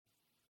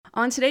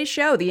On today's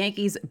show, the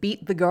Yankees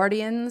beat the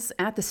Guardians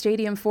at the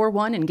stadium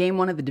 4-1 in Game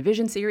 1 of the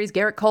Division Series.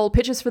 Garrett Cole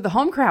pitches for the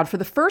home crowd for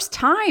the first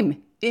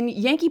time in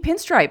Yankee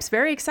pinstripes.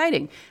 Very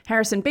exciting.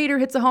 Harrison Bader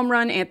hits a home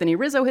run. Anthony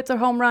Rizzo hits a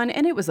home run.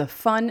 And it was a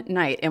fun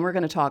night. And we're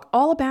going to talk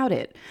all about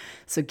it.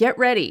 So get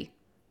ready,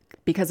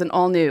 because an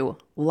all-new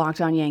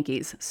Locked On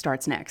Yankees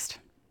starts next.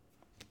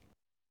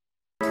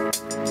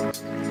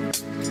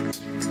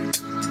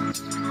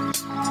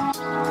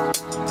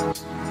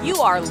 You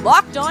are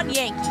Locked On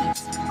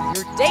Yankees,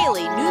 your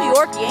daily New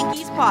York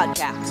Yankees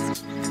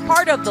podcast.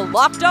 Part of the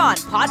Locked On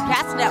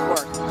Podcast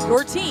Network,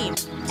 your team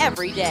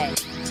every day.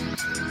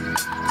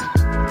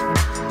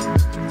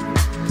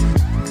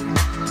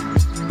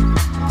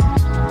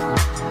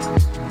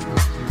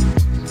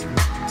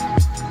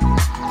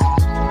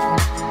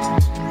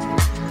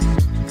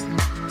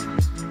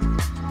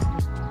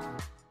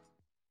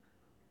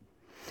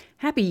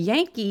 Happy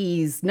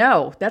Yankees.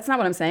 No, that's not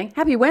what I'm saying.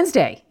 Happy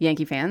Wednesday,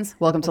 Yankee fans.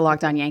 Welcome to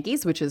Locked On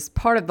Yankees, which is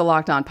part of the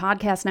Locked On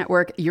Podcast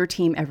Network, your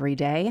team every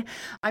day.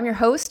 I'm your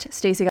host,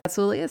 Stacey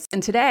Gotsoulias,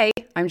 and today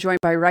I'm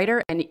joined by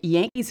writer and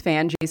Yankees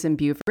fan Jason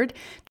Buford.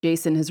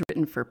 Jason has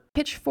written for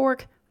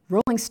Pitchfork,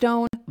 Rolling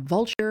Stone,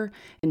 Vulture,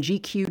 and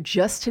GQ,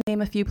 just to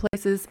name a few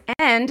places,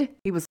 and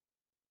he was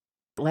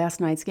at last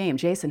night's game.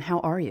 Jason, how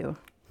are you?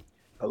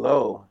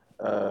 Hello.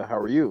 How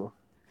are you?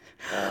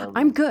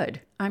 I'm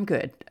good.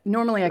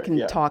 Normally I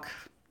can talk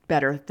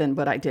better than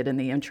what I did in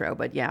the intro,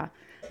 but yeah,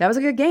 that was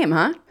a good game,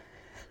 huh?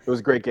 It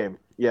was a great game.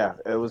 Yeah,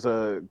 it was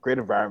a great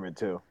environment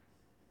too.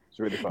 It's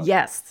really fun.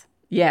 Yes.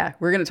 Yeah,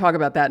 we're going to talk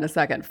about that in a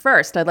second.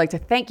 First, I'd like to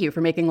thank you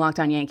for making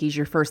Locked On Yankees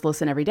your first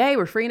listen every day.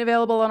 We're free and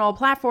available on all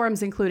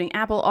platforms, including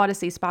Apple,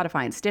 Odyssey,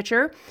 Spotify, and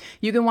Stitcher.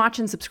 You can watch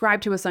and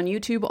subscribe to us on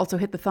YouTube. Also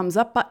hit the thumbs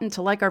up button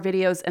to like our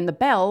videos and the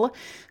bell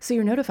so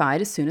you're notified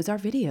as soon as our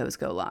videos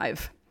go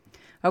live.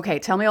 Okay,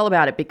 tell me all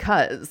about it,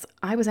 because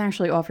I was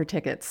actually offered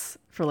tickets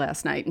for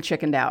last night and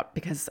chickened out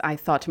because I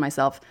thought to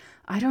myself,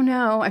 I don't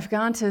know, I've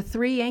gone to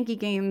 3 Yankee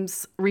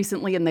games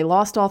recently and they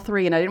lost all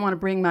 3 and I didn't want to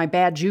bring my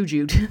bad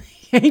juju to the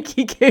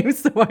Yankee games,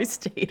 so I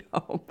stayed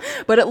home.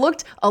 But it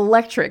looked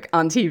electric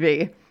on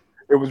TV.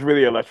 It was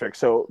really electric.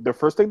 So the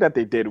first thing that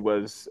they did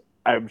was,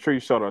 I'm sure you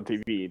saw it on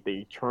TV,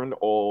 they turned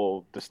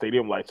all the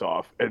stadium lights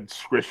off, and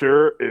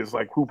Swisher is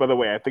like, who, by the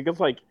way, I think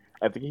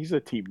he's a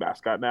team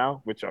mascot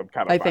now, which I'm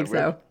kind of fine with.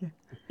 So.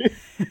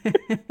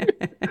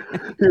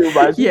 He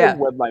reminds me of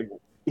when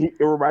it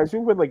reminds me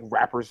when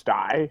rappers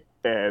die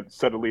and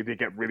suddenly they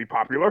get really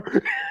popular.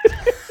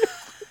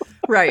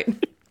 Right.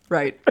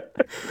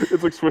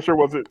 It's like Swisher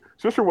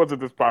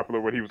wasn't this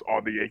popular when he was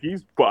on the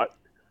Yankees, but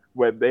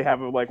when they have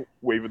him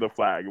waving the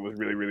flag, it was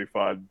really, really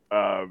fun.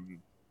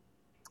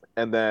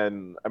 And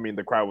then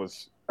the crowd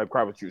was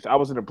juiced. I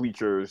was in the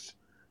bleachers,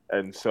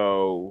 and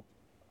so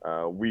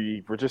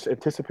we were just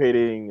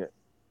anticipating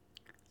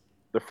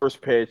the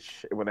first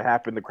pitch. When it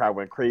happened, the crowd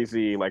went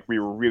crazy. We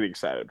were really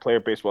excited.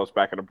 Player baseball is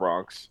back in the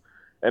Bronx,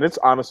 and it's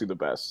honestly the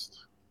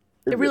best.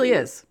 It really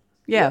is.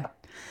 Yeah.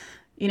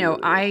 You know,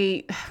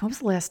 what was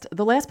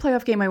the last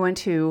playoff game I went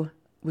to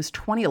was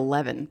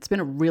 2011. It's been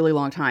a really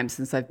long time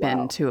since I've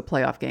been to a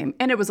playoff game,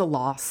 and it was a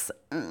loss.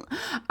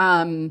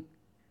 But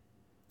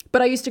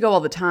I used to go all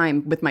the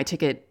time with my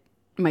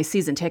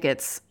season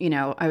tickets. You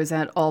know, I was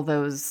at all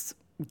those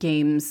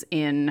games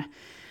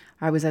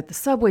I was at the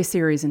Subway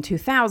Series in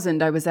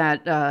 2000. I was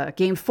at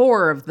Game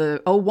 4 of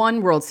the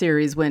 2001 World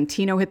Series when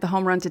Tino hit the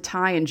home run to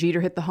tie and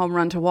Jeter hit the home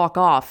run to walk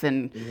off.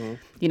 And,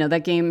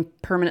 that game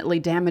permanently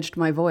damaged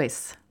my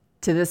voice.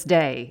 To this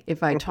day,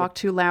 if I talk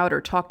too loud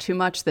or talk too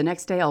much, the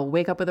next day I'll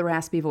wake up with a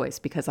raspy voice,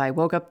 because I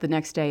woke up the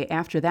next day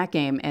after that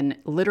game and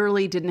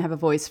literally didn't have a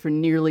voice for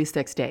nearly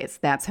 6 days.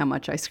 That's how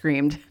much I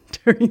screamed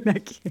during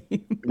that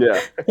game. Yeah.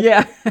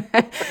 Yeah.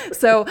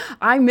 So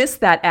I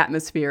missed that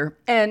atmosphere.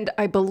 And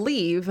I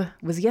believe,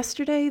 was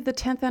yesterday the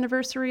 10th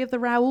anniversary of the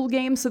Raul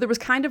game? So there was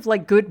kind of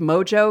good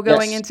mojo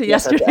going into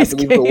yesterday's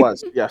game. I believe it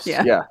was. Yes.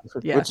 Yeah.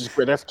 Which is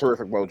great. That's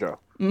terrific mojo.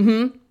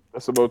 Mm-hmm.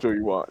 That's the mojo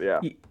you want. Yeah.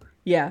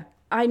 Yeah.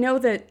 I know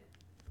that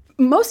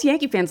most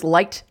Yankee fans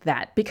liked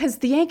that because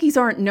the Yankees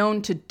aren't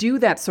known to do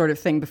that sort of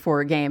thing before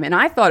a game. And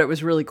I thought it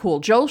was really cool.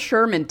 Joel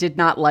Sherman did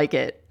not like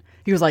it.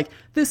 He was like,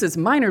 this is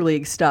minor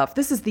league stuff.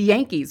 This is the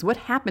Yankees. What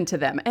happened to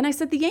them? And I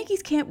said, the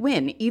Yankees can't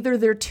win. Either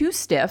they're too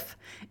stiff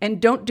and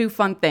don't do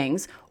fun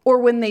things, or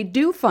when they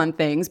do fun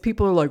things,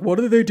 people are like, what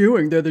are they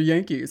doing? They're the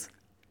Yankees.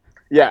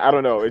 Yeah, I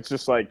don't know. It's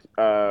just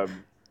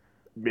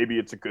maybe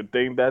it's a good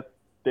thing that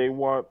they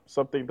want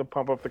something to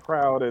pump up the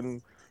crowd.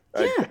 And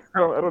I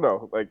don't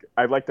know.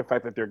 I like the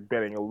fact that they're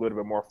getting a little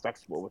bit more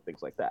flexible with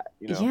things like that.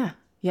 You know?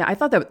 Yeah. I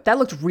thought that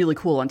looked really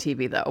cool on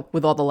TV, though,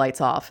 with all the lights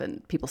off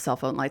and people's cell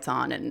phone lights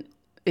on. And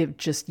it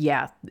just,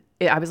 I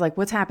was like,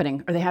 what's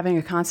happening? Are they having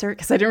a concert?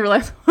 Because I didn't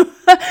realize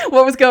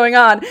what was going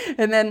on.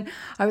 And then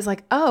I was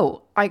like,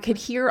 oh, I could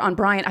hear on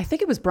I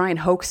think it was Brian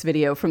Hoke's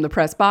video from the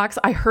press box.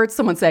 I heard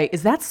someone say,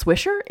 is that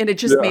Swisher? And it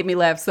just made me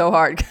laugh so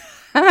hard.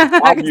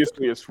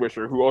 Obviously a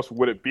Swisher. Who else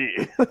would it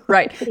be?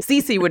 Right.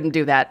 CeCe wouldn't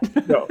do that.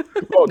 No.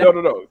 Oh,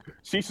 no.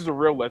 CeCe's a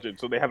real legend,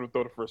 so they had him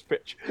throw the first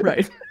pitch.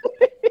 Right.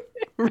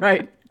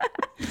 Right.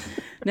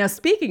 Now,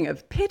 speaking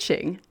of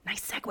pitching,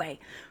 nice segue.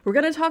 We're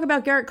going to talk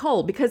about Garrett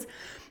Cole because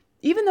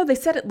even though they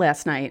said it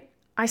last night,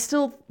 I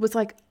still was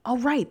like, oh,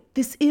 right,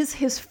 this is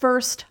his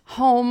first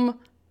home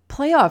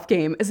playoff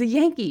game as a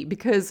Yankee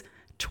because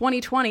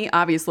 2020,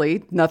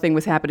 obviously, nothing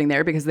was happening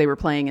there because they were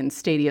playing in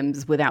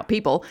stadiums without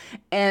people.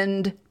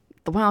 And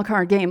the wild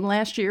card game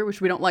last year,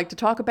 which we don't like to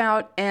talk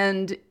about.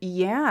 And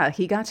yeah,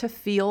 he got to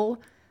feel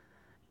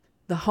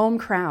the home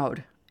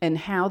crowd and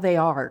how they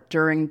are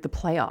during the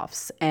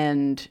playoffs.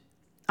 And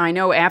I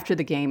know after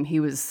the game,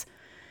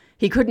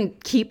 he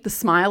couldn't keep the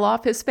smile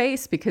off his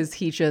face because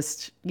he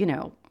just,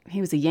 he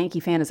was a Yankee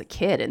fan as a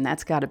kid. And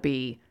that's got to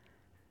be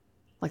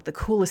like the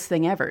coolest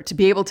thing ever to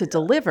be able to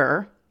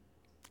deliver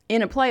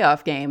in a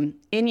playoff game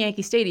in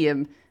Yankee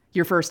Stadium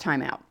your first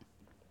time out.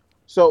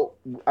 So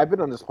I've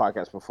been on this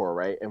podcast before,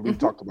 right? And we've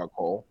talked about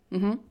Cole.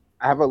 Mm-hmm.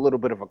 I have a little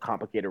bit of a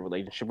complicated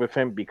relationship with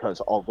him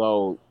because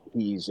although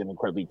he's an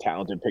incredibly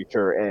talented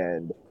pitcher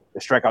and the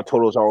strikeout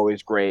totals are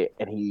always great,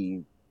 and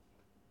he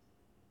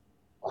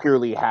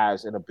clearly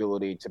has an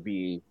ability to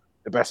be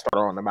the best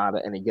starter on the mound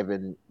at any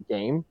given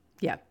game.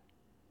 Yeah.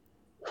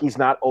 He's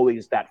not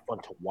always that fun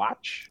to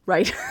watch.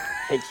 Right.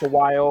 Takes a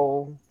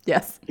while.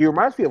 Yes. He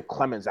reminds me of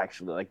Clemens,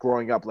 actually. Like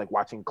growing up, like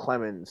watching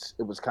Clemens,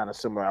 it was kind of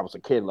similar. I was a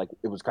kid, like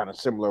it was kind of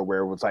similar where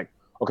it was like,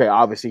 okay,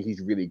 obviously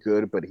he's really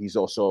good, but he's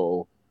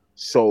also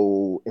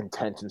so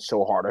intense and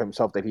so hard on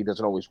himself that he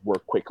doesn't always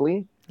work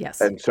quickly. Yes.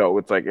 And so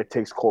it's like it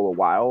takes Cole a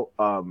while.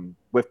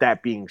 With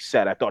that being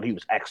said, I thought he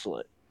was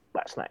excellent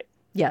last night.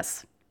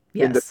 Yes.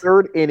 Yes. In the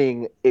third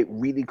inning, it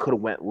really could have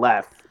went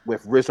left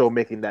with Rizzo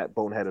making that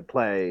boneheaded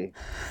play,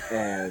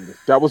 and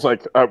that was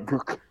like, I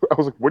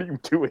was like, "What are you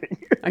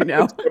doing?" I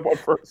know.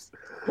 First,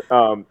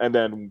 and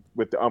then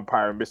with the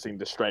umpire missing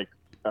the strike,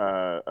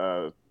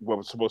 what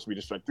was supposed to be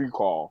the strike 3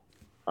 call,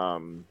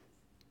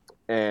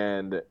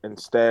 and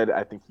instead,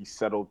 I think he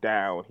settled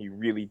down. He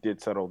really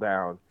did settle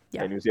down,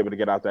 and he was able to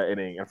get out that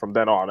inning. And from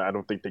then on, I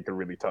don't think they could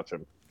really touch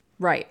him.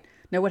 Right.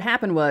 Now, what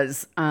happened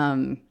was,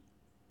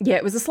 yeah,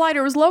 it was a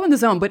slider. It was low in the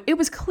zone, but it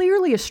was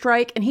clearly a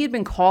strike, and he had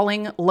been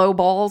calling low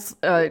balls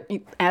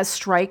as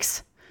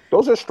strikes.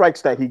 Those are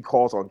strikes that he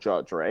calls on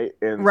Judge, right?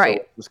 And right.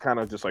 So it was kind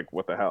of just like,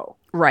 what the hell?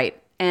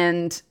 Right.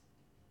 And,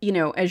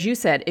 as you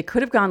said, it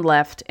could have gone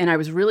left, and I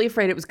was really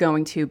afraid it was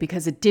going to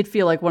because it did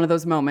feel like one of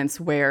those moments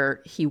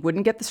where he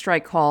wouldn't get the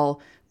strike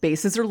call,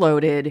 bases are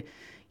loaded.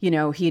 He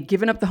had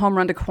given up the home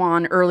run to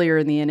Kwan earlier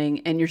in the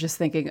inning, and you're just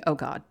thinking, oh,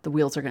 God, the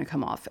wheels are going to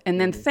come off.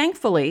 And then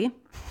thankfully,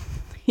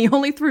 he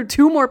only threw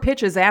 2 more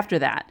pitches after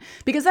that,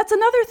 because that's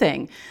another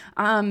thing.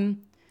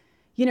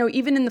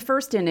 Even in the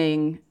first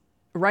inning,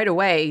 right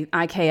away,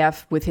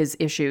 IKF with his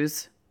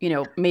issues,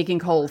 making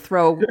Cole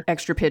throw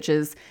extra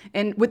pitches.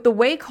 And with the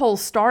way Cole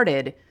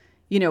started,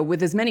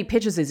 with as many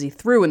pitches as he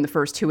threw in the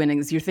first 2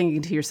 innings, you're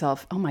thinking to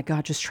yourself, oh my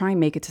God, just try and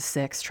make it to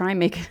 6. Try and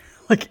make it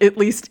like at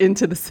least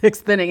into the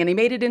 6th inning. And he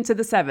made it into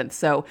the 7th.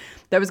 So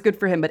that was good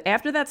for him. But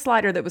after that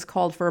slider that was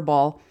called for a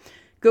ball,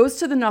 goes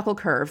to the knuckle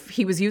curve.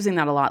 He was using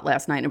that a lot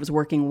last night, and it was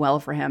working well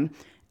for him.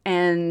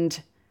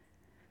 And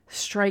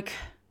strike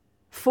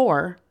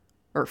 4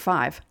 or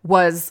 5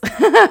 was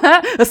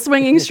a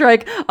swinging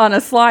strike on a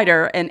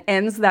slider and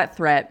ends that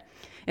threat.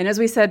 And as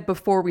we said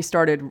before we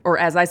started, or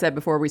as I said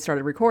before we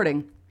started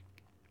recording,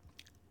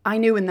 I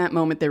knew in that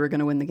moment they were going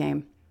to win the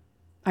game.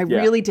 I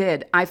really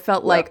did. I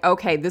felt like,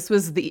 okay, this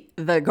was the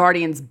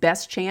Guardians'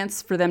 best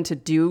chance for them to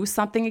do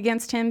something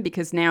against him,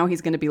 because now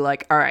he's going to be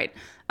like, all right,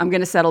 I'm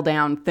going to settle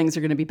down. Things are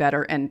going to be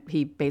better. And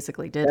he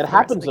basically did. It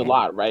happens a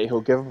lot, right?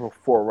 He'll give him a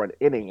 4-run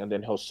inning and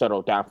then he'll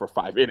settle down for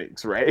 5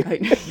 innings, right?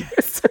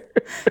 Yes.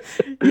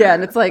 Yeah.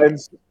 And it's like,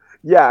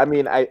 I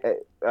mean,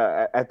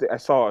 I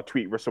saw a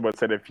tweet where someone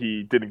said if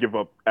he didn't give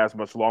up as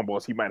much long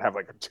balls, he might have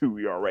like a 2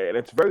 ERA. And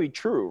it's very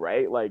true,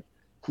 right? Like,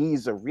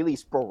 he's a really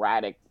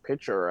sporadic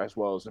pitcher as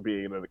well as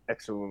being an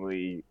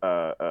excellently,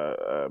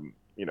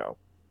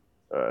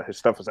 his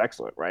stuff is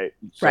excellent, right?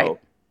 So, right.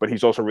 But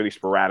he's also really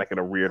sporadic in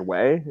a weird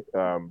way.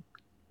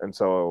 And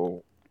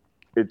so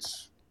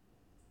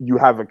you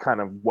have a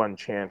kind of one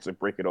chance to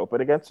break it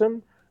open against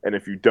him. And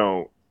if you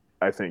don't,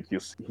 I think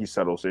he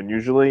settles in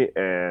usually.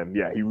 And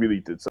yeah, he really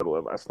did settle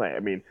in last night.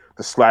 I mean,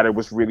 the slider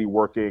was really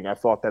working. I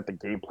thought that the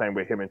game plan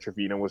with him and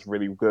Trevino was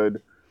really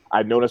good.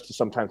 I noticed that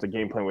sometimes the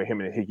game plan with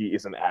him and Higgy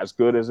isn't as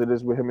good as it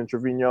is with him and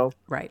Trevino.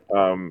 Right.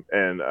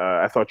 And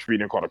I thought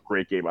Trevino caught a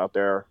great game out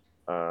there,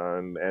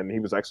 and he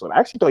was excellent. I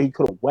actually thought he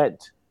could have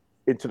went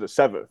into the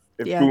 7th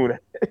if Boone,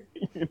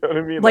 you know what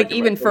I mean? Like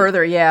even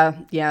further, yeah.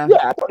 Yeah,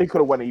 I thought he could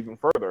have went even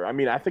further. I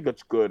mean, I think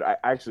it's good.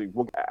 I guess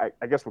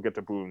we'll get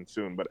to Boone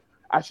soon, but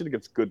I actually think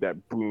it's good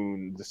that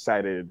Boone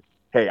decided,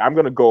 hey, I'm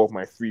going to go with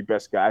my 3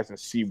 best guys and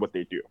see what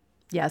they do.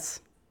 Yes.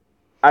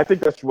 I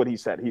think that's what he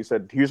said. He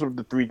said, here's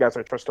the 3 guys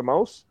I trust the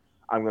most.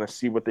 I'm going to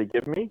see what they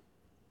give me,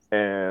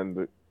 and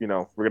we're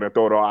going to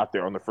throw it all out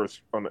there in the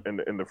first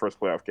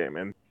playoff game.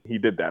 And he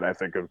did that. I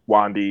think of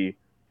Wandy,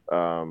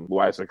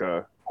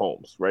 Loaisiga,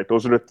 Holmes. Right,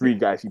 those are the 3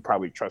 guys he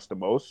probably trusts the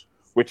most,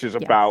 which is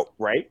about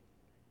right.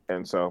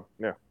 And so,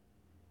 yeah.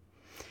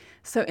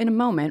 So in a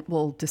moment,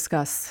 we'll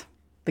discuss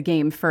the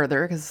game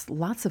further because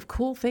lots of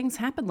cool things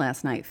happened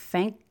last night.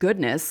 Thank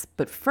goodness.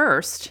 But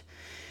first,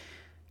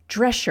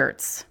 dress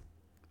shirts.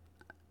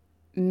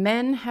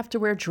 Men have to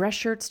wear dress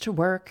shirts to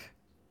work.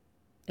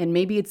 And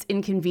maybe it's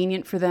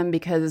inconvenient for them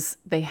because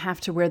they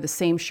have to wear the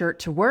same shirt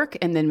to work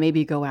and then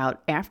maybe go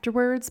out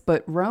afterwards.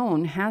 But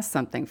Rhone has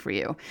something for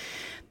you.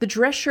 The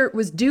dress shirt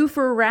was due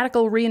for a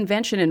radical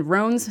reinvention, and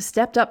Rhone's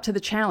stepped up to the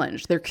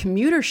challenge. Their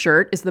commuter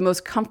shirt is the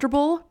most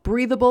comfortable,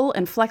 breathable,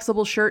 and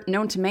flexible shirt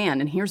known to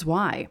man, and here's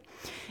why.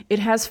 It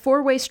has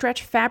 4-way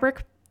stretch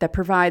fabric that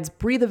provides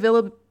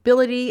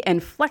breathability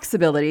and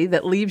flexibility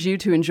that leaves you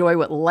to enjoy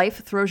what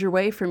life throws your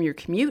way from your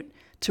commute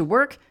to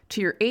work to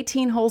your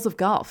 18 holes of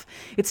golf.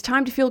 It's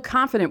time to feel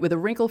confident with a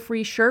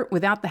wrinkle-free shirt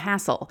without the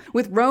hassle.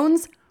 With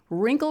Rhone's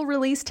wrinkle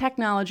release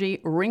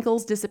technology,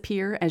 wrinkles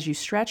disappear as you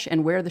stretch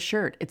and wear the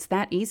shirt. It's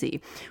that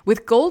easy.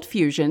 With Gold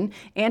Fusion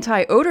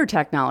anti-odor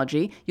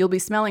technology, you'll be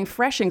smelling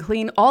fresh and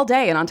clean all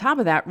day. And on top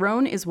of that,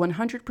 Rhone is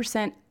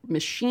 100%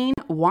 machine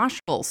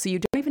washable, so you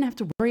don't even have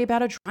to worry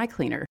about a dry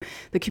cleaner.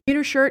 The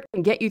commuter shirt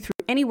can get you through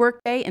any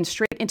workday and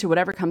straight into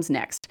whatever comes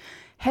next.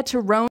 Head to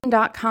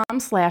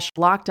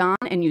Rhone.com/lockedon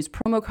and use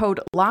promo code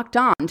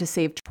LOCKEDON to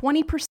save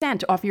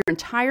 20% off your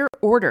entire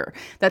order.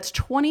 That's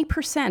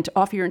 20%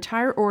 off your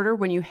entire order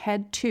when you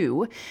head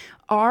to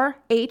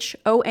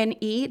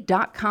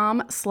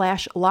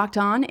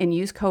RHONE.com/lockedon and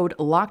use code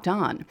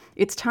LOCKEDON.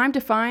 It's time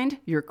to find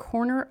your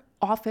corner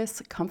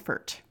office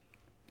comfort.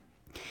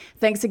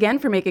 Thanks again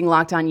for making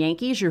Locked On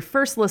Yankees your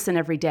first listen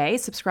every day.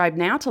 Subscribe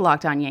now to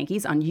Locked On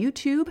Yankees on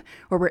YouTube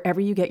or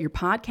wherever you get your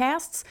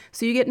podcasts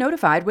so you get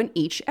notified when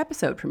each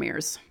episode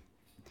premieres.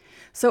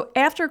 So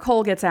after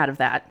Cole gets out of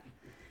that,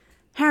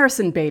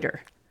 Harrison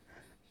Bader.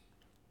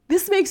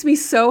 This makes me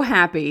so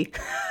happy.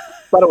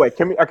 By the way,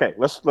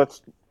 let's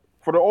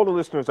for all the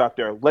listeners out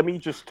there, let me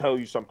just tell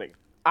you something.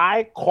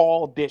 I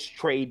called this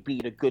trade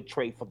being a good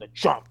trade for the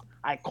jump.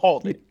 I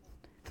called it.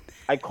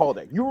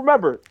 You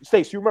remember,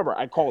 Stace,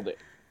 I called it.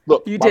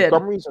 Look,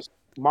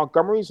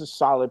 Montgomery's a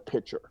solid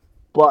pitcher,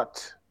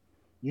 but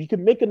you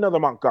can make another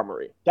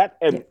Montgomery.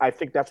 I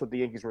think that's what the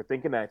Yankees were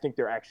thinking, and I think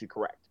they're actually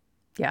correct.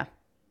 Yeah.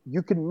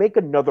 You can make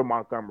another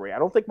Montgomery. I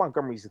don't think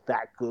Montgomery's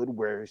that good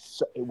where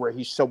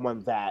he's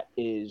someone that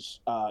is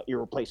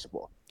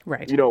irreplaceable.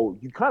 Right. You know,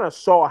 you kind of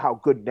saw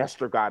how good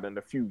Nestor got in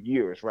a few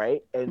years,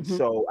 right? And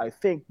so I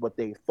think what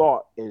they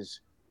thought is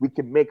we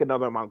can make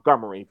another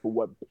Montgomery, but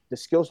what the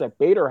skills that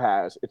Bader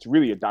has, it's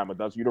really a dime a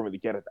dozen. You don't really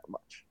get it that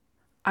much.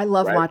 I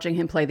love watching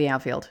him play the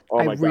outfield.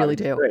 Oh my I really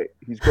do.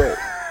 He's great.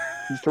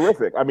 He's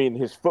terrific. I mean,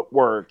 his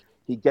footwork,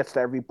 he gets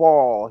to every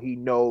ball. He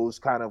knows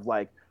kind of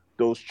like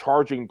those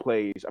charging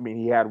plays. I mean,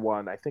 he had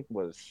one, I think it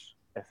was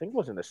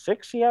in the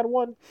 6th he had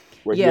one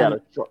where he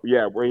had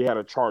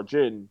to charge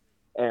in.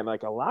 And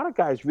like a lot of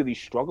guys really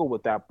struggle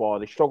with that ball.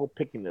 They struggle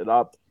picking it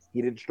up.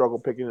 He didn't struggle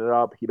picking it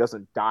up. He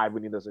doesn't dive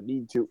when he doesn't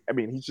need to. I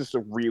mean, he's just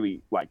a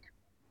really like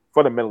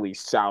fundamentally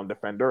sound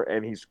defender,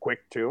 and he's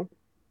quick too.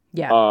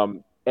 Yeah.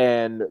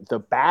 And the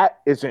bat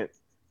it's not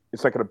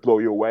going to blow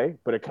you away,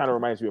 but it kind of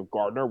reminds me of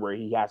Gardner where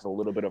he has a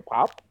little bit of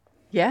pop.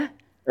 Yeah.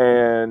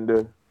 And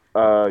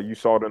you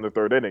saw it in the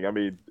 3rd inning. I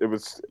mean,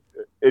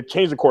 it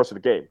changed the course of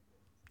the game.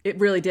 It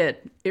really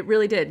did.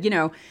 You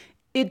know,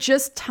 it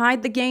just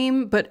tied the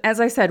game. But as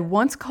I said,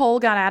 once Cole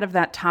got out of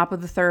that top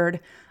of the 3rd,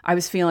 I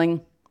was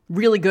feeling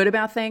really good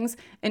about things.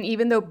 And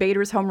even though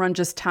Bader's home run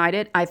just tied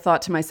it, I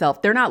thought to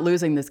myself, they're not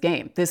losing this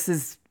game.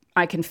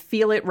 I can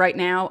feel it right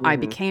now. I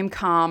became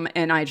calm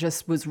and I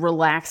just was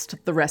relaxed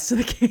the rest of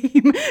the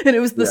game. And it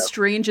was the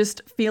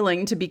strangest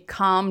feeling to be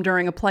calm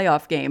during a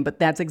playoff game, but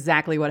that's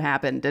exactly what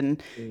happened.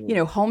 And, you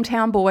know,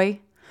 hometown boy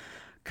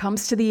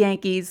comes to the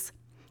Yankees.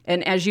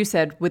 And as you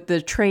said, with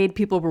the trade,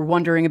 people were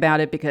wondering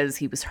about it because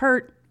he was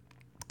hurt.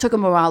 Took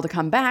him a while to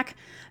come back.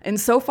 And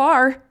so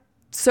far,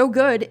 so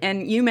good.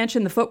 And you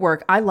mentioned the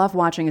footwork. I love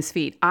watching his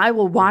feet. I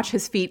will watch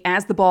his feet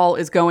as the ball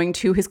is going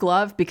to his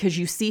glove because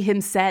you see him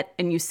set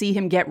and you see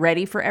him get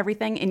ready for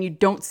everything. And you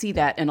don't see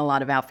that in a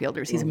lot of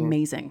outfielders. He's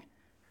amazing.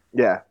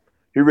 Yeah,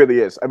 he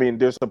really is. I mean,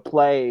 there's a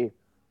play.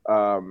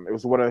 It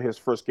was one of his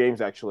first games,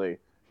 actually.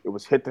 It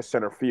was hit to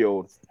center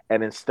field.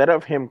 And instead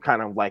of him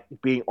kind of like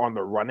being on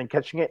the run and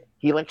catching it,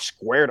 he like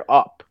squared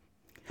up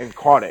and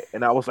caught it.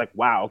 And I was like,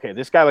 wow, okay,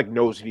 this guy like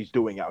knows what he's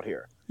doing out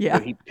here. Yeah.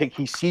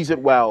 He sees it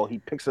well. He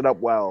picks it up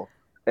well.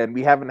 And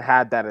we haven't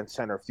had that in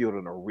center field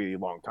in a really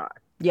long time.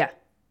 Yeah.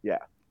 Yeah.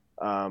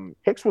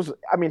 Hicks was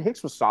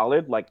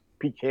solid. Like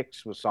Pete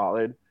Hicks was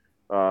solid.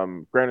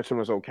 Granderson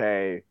was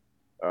okay.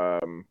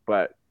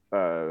 But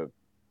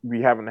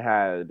we haven't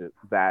had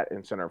that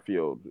in center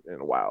field in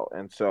a while.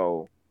 And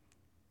so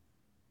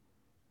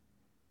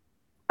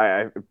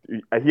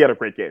he had a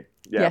great game.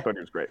 Yeah, I thought he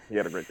was great. He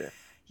had a great game.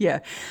 Yeah.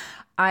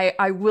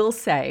 I will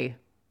say,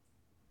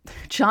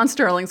 John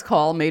Sterling's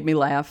call made me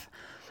laugh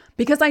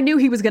because I knew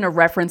he was going to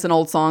reference an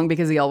old song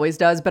because he always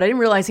does, but I didn't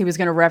realize he was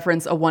going to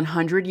reference a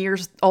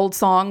 100-year-old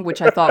song,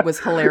 which I thought was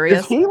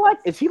hilarious.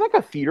 Is he like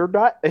a theater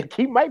nut?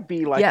 He might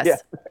be like,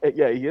 yes.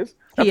 Yeah, he is.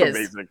 That's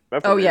amazing.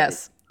 That's amazing.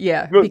 Yes.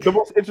 Yeah. The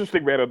most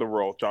interesting man in the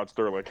world, John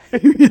Sterling.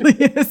 He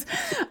really is.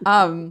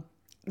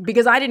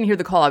 because I didn't hear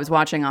the call. I was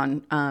watching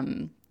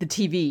on the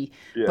TV,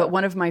 Yeah. but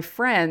one of my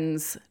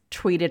friends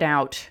tweeted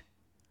out,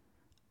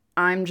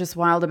 "I'm just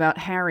wild about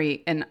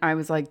Harry." And I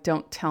was like,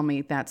 "Don't tell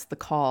me that's the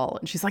call."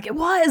 And she's like, "It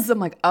was." I'm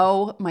like,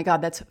 "Oh my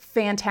God, that's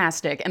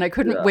fantastic." And I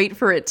couldn't wait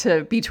for it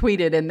to be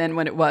tweeted. And then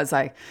when it was,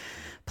 I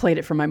played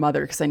it for my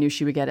mother because I knew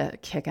she would get a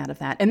kick out of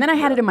that. And then I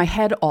had it in my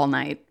head all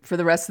night for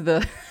the rest of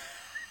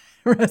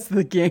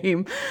the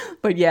game.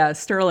 But yeah,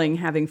 Sterling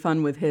having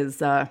fun with his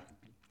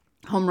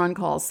home run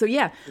calls. So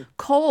yeah,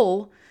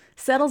 Cole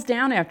settles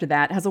down after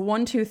that, has a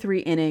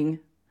 1-2-3 inning.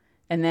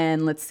 And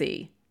then let's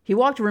see. He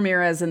walked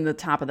Ramirez in the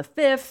top of the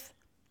fifth.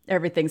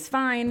 Everything's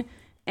fine.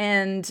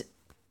 And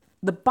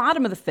the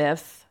bottom of the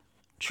fifth,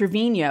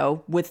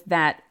 Trevino with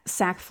that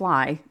sac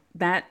fly,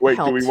 that Wait,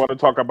 helped. do we want to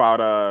talk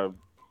about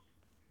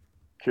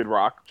Kid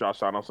Rock, Josh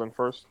Donaldson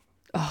first?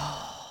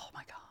 Oh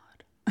my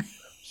God.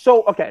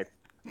 So, okay,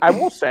 I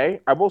will say,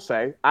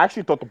 I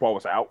actually thought the ball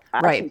was out.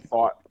 I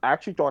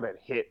actually thought it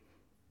hit.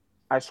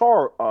 I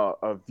saw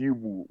a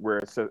view where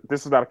it said,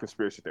 this is not a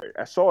conspiracy theory.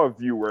 I saw a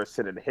view where it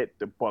said it hit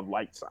the Bud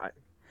Light sign.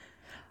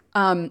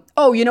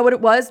 Oh, you know what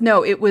it was?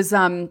 No, it was,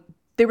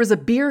 there was a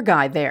beer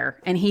guy there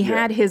and he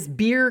had his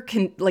beer,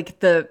 like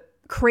the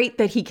crate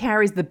that he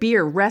carries the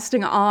beer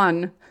resting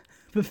on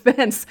the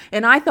fence.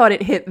 And I thought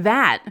it hit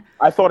that.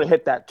 I thought it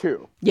hit that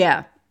too.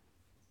 Yeah.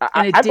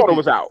 I thought it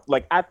was out.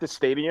 Like at the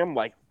stadium,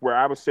 like where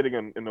I was sitting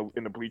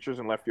in the bleachers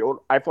in left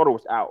field, I thought it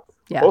was out.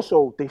 Yeah.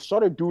 Also, they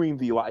started doing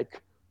the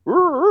like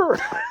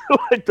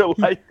the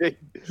lighting.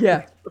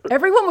 Yeah.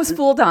 Everyone was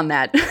fooled on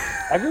that.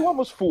 Everyone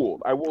was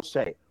fooled, I will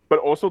say. But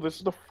also, this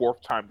is the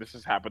fourth time this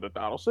has happened to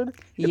Donaldson.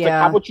 It's like,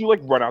 how about you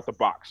like run out the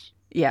box?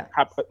 Yeah.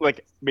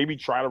 Like maybe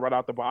try to run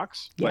out the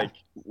box Yeah. like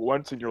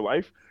once in your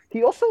life.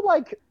 He also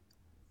like,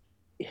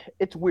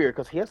 it's weird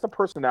because he has the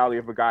personality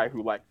of a guy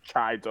who like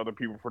chides other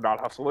people for not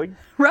hustling.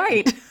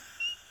 Right.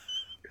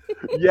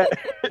 Yeah.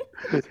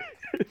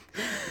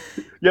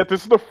 Yeah,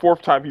 this is the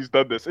fourth time he's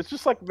done this. It's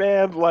just like,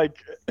 man,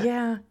 like,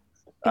 Yeah.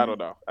 I don't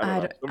know.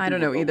 I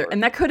don't know either.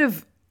 And that could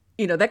have,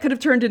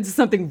 turned into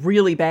something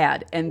really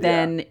bad. And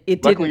then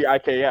it luckily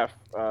didn't.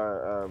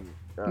 IKF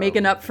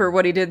Making up for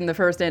what he did in the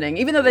first inning.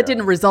 Even though that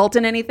didn't result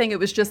in anything, it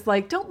was just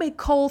like, don't make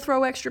Cole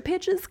throw extra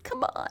pitches.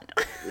 Come on.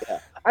 Yeah.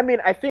 I mean,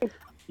 I think,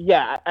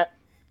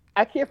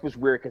 IKF was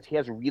weird because he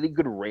has really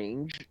good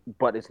range,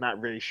 but it's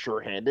not really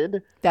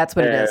sure-handed. That's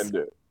what it is.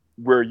 And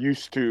we're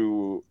used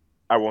to,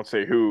 I won't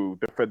say who,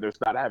 defenders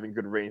not having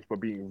good range, but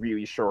being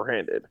really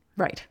sure-handed.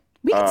 Right.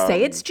 We can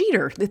say it's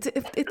Jeter. It's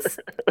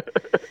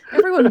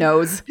everyone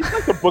knows. He's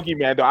like the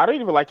boogeyman, though. I don't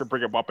even like to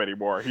bring him up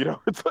anymore.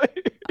 It's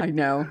like, I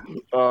know.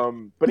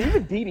 but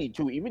even Didi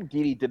too. Even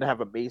Didi didn't have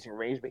amazing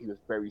range, but he was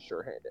very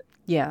sure-handed.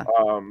 Yeah.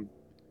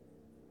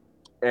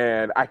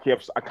 And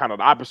IKF's kind of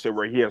the opposite,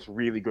 where he has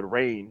really good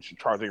range,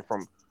 charging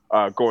from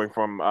going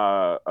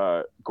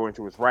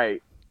to his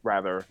right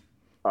rather,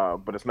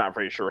 but it's not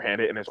very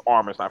sure-handed, and his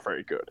arm is not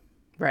very good.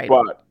 Right.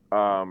 But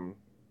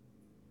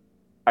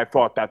I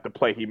thought that the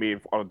play he made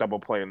on a double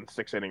play in the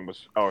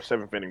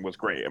seventh inning was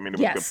great. I mean,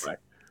 it was a good play.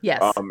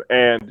 Yes.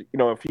 And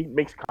if he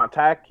makes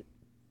contact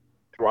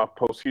throughout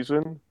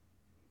postseason,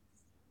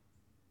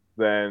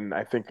 then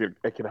I think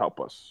it can help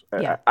us.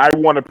 Yeah. I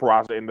wanted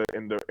Peraza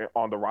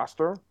on the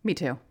roster. Me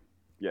too.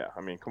 Yeah,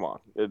 I mean, come on.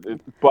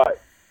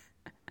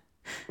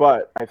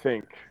 But I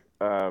think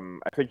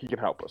he can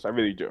help us. I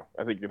really do.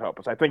 I think he can help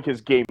us. I think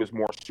his game is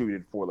more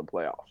suited for the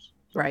playoffs.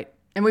 Right.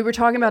 And we were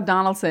talking about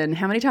Donaldson.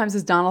 How many times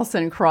does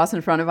Donaldson cross in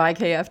front of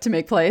IKF to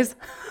make plays?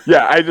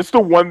 Yeah, it's the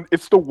one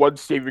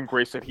saving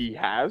grace that he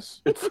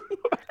has.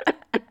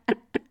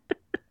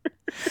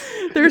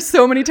 There's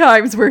so many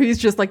times where he's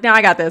just like, "No,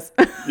 I got this."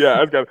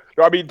 Yeah,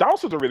 I mean,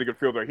 Donaldson's a really good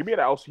fielder. He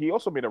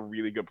also made a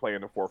really good play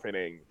in the fourth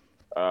inning,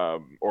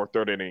 or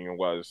third inning. It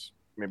was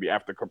maybe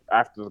after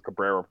the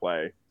Cabrera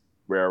play,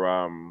 where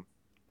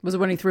Was it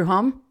when he threw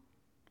home?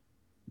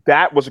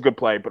 that was a good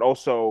play, but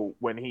also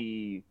when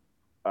he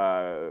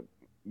dove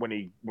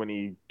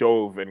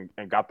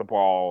and got the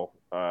ball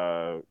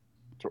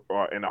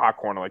in the hot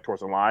corner, like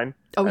towards the line.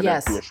 Oh, and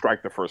yes. then threw a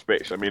strike to first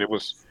base. I mean, it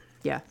was.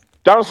 Yeah.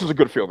 Donaldson's a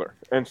good fielder,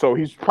 and so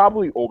he's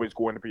probably always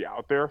going to be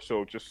out there.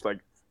 So just like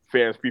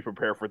fans, be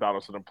prepared for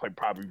Donaldson to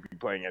probably be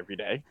playing every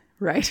day.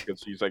 Right.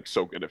 Because he's like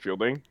so good at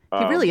fielding.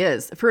 He really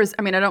is.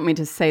 I don't mean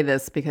to say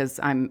this because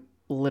I'm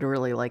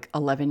literally like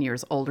 11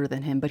 years older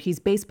than him, but he's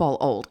baseball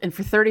old. And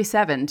for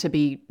 37 to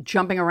be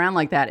jumping around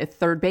like that at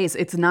third base,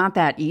 it's not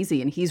that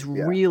easy. And he's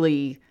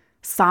really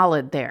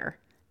solid there.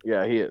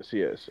 Yeah, he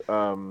is.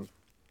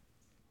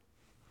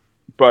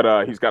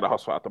 But he's got to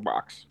hustle out the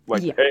box.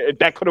 Like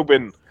that could have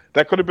been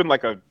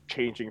like a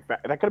changing.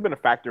 That could have been a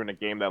factor in the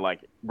game that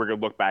like we're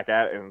gonna look back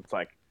at and it's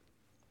like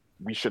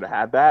we should have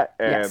had that.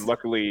 And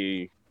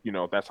luckily,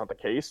 that's not the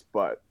case.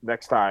 But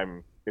next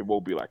time it will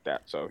be like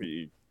that. So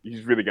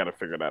he's really got to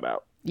figure that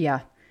out. Yeah.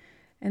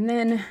 And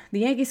then the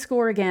Yankees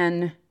score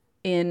again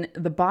in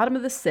the bottom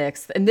of the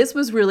sixth. And this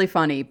was really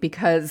funny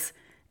because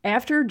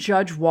after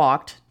Judge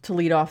walked to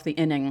lead off the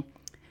inning,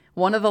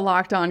 one of the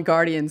Locked On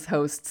Guardians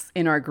hosts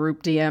in our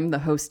group DM, the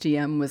host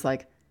DM, was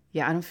like,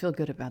 Yeah, I don't feel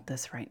good about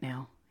this right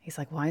now. He's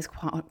like, why is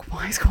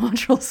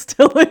Quantrill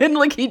still in?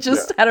 Like, he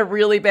just had a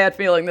really bad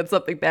feeling that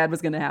something bad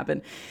was going to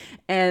happen.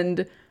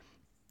 And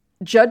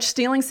Judge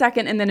stealing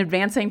second and then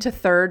advancing to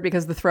third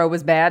because the throw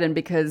was bad and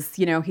because,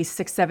 you know, he's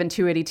 6'7",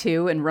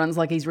 282 and runs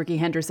like he's Ricky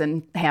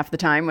Henderson half the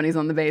time when he's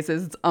on the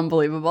bases. It's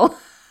unbelievable.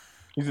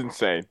 He's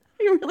insane.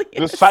 He really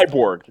is. He's a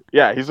cyborg.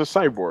 Yeah, he's a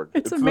cyborg.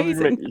 It's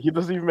amazing. He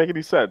doesn't even make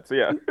any sense.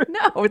 Yeah.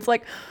 No, it's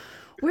like,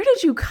 where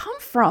did you come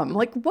from?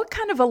 Like, what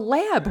kind of a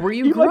lab were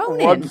you He grown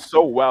like runs in?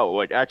 so well.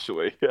 Like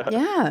actually.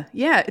 Yeah.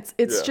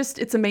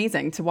 It's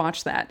amazing to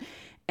watch that.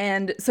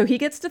 And so he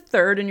gets to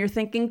third, and you're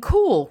thinking,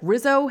 cool,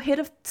 Rizzo hit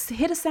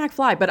a sac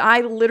fly. But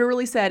I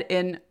literally said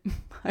in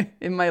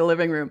my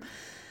living room,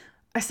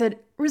 I said,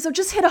 Rizzo,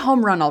 just hit a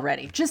home run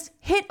already. Just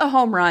hit a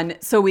home run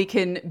so we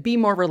can be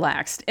more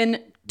relaxed. And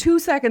 2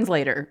 seconds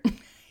later,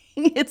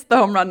 he hits the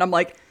home run. And I'm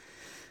like,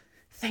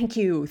 thank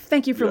you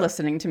for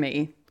listening to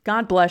me.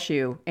 God bless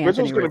you, Anthony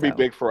Rizzo's going to be Rizzo.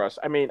 big for us.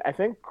 I mean, I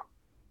think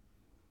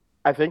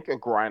a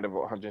grind of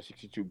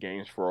 162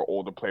 games for an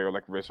older player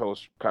like Rizzo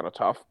is kind of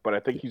tough. But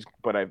I think he's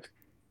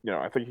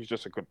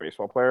just a good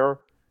baseball player,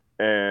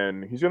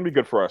 and he's going to be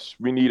good for us.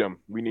 We need him.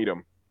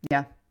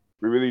 Yeah.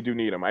 We really do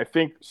need him. I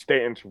think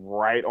Stanton's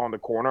right on the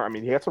corner. I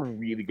mean, he had some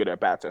really good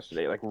at-bats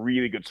yesterday, like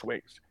really good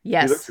swings.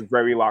 Yes. He looks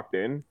very locked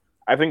in.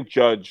 I think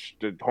Judge,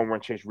 the home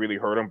run chase really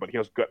hurt him, but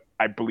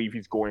I believe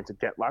he's going to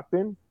get locked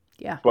in.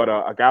 Yeah. But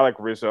a guy like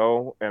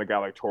Rizzo and a guy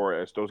like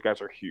Torres, those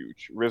guys are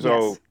huge.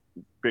 Rizzo,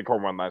 big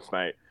home run last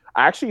night.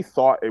 I actually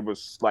thought it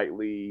was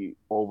slightly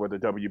over the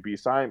WB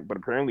sign, but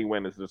apparently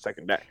went into the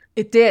second deck.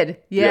 It did.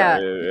 Yeah.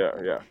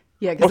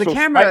 Yeah, because the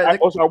camera... I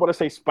want to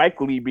say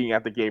Spike Lee being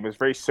at the game is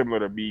very similar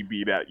to me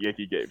being at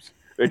Yankee games.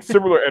 Like,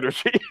 similar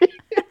energy.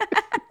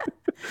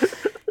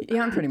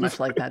 Yeah, I'm pretty much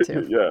like that,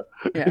 too.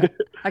 Yeah.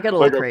 I get a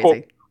little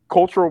crazy.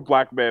 Cultural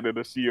black man in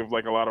a sea of,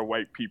 like, a lot of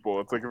white people.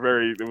 It's, like,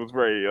 it was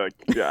very,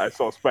 like, I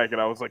saw Spike,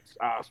 and I was like,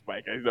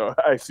 Spike, I know,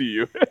 I see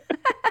you.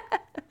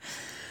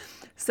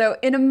 So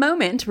in a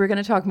moment, we're going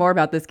to talk more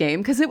about this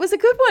game because it was a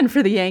good one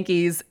for the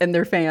Yankees and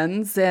their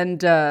fans.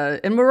 And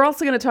we're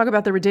also going to talk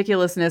about the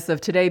ridiculousness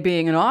of today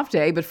being an off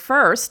day. But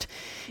first,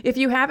 if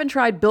you haven't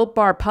tried Built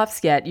Bar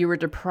Puffs yet, you are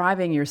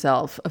depriving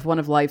yourself of one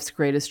of life's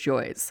greatest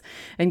joys.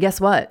 And guess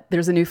what?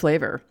 There's a new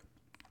flavor.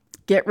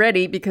 Get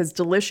ready because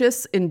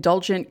delicious,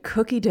 indulgent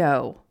cookie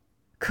dough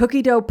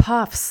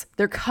puffs.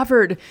 They're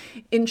covered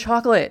in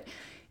chocolate.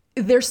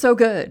 They're so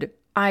good.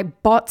 I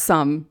bought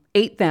some,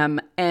 ate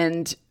them,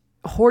 and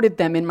hoarded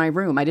them in my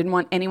room. I didn't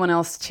want anyone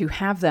else to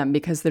have them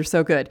because they're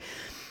so good.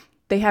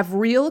 They have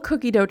real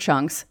cookie dough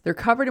chunks. They're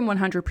covered in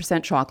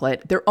 100%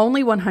 chocolate. They're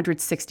only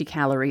 160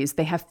 calories.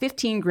 They have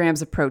 15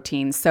 grams of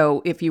protein.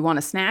 So if you want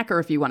a snack or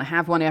if you want to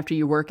have one after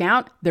you work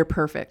out, they're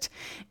perfect.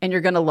 And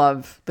you're going to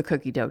love the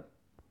cookie dough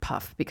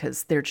puff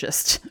because they're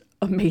just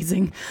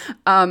amazing.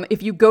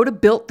 If you go to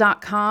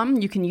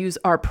built.com, you can use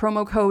our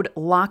promo code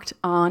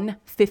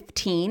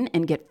LOCKEDON15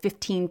 and get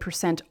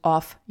 15%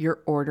 off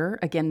your order.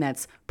 Again,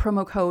 that's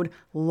promo code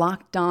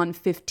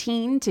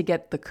LOCKEDON15 to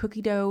get the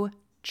cookie dough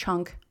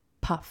chunk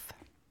puff.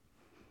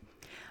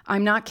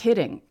 I'm not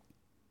kidding.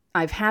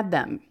 I've had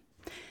them.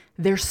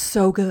 They're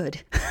so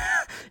good.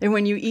 And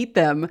when you eat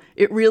them,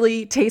 it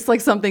really tastes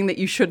like something that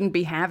you shouldn't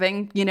be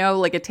having. You know,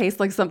 like it tastes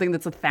like something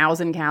that's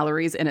 1,000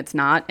 calories and it's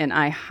not. And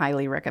I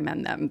highly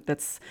recommend them.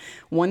 That's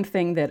one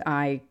thing that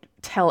I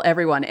tell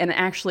everyone. And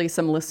actually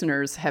some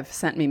listeners have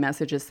sent me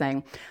messages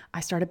saying,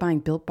 I started buying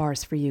Built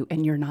Bars for you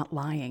and you're not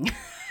lying.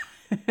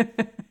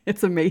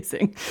 It's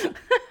amazing.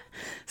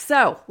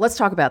 So let's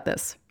talk about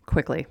this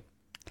quickly.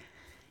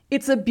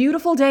 It's a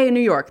beautiful day in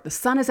New York. The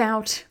sun is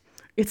out.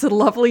 It's a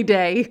lovely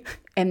day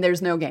and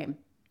there's no game.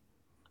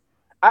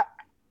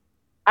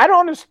 I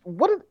don't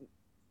understand.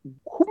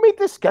 Who made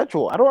this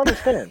schedule? I don't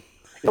understand.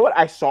 You know what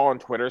I saw on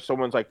Twitter?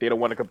 Someone's like, they don't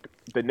want to.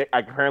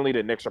 Apparently,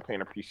 the Knicks are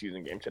playing a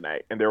preseason game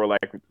tonight, and they were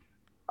like,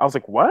 I was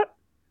like, what?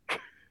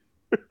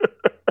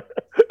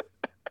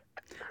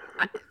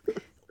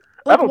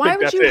 Why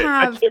would you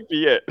have? That can't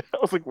be it. I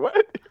was like,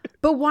 what?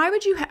 But why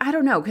would you? I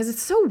don't know, because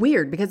it's so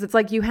weird. Because it's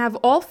like you have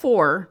all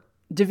 4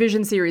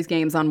 division series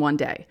games on one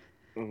day,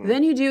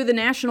 then you do the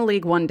National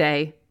League one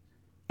day,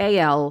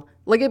 AL.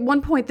 Like at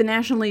one point, the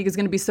National League is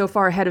going to be so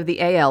far ahead of the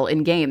AL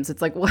in games.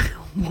 It's like,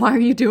 why are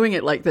you doing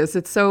it like this?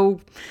 It's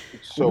so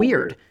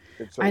weird.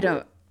 It's so I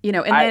don't,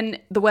 then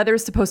the weather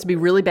is supposed to be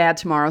really bad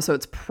tomorrow, so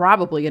it's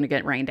probably going to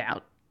get rained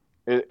out.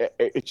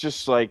 It's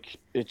just like,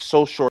 it's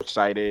so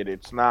short-sighted.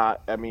 It's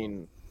not, I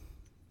mean,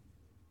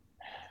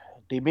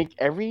 they make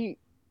every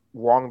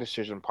wrong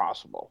decision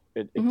possible.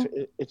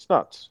 It's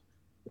nuts.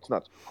 It's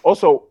nuts.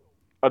 Also,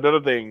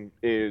 another thing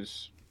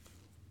is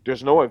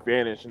there's no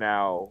advantage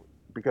now.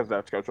 Because of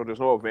that schedule, there's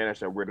no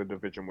advantage that we're the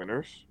division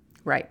winners.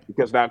 Right.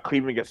 Because now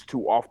Cleveland gets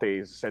 2 off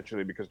days,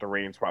 essentially, because the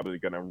rain's probably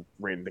going to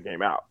rain the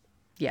game out.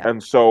 Yeah.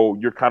 And so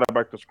you're kind of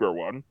back to square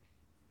one.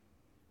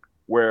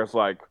 Whereas,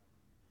 like,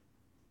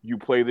 you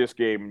play this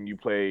game and you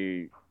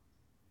play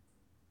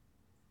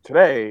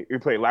today, you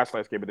play last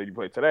game, but then you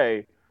play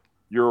today,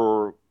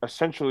 you're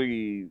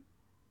essentially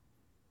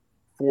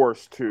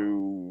forced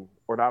to,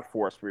 or not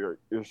forced, you're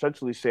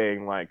essentially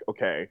saying like,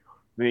 okay,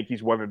 the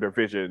Yankees won the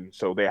division,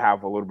 so they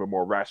have a little bit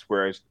more rest,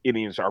 whereas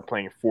Indians are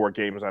playing 4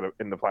 games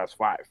in the past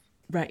 5.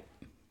 Right.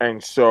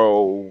 And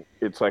so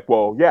it's like,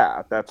 well,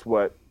 yeah, that's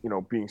what,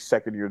 being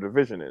second in your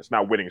division is.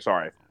 Not winning,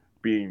 sorry.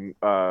 Being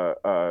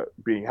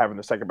having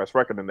the second best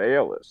record in the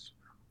AL is.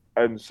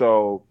 And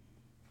so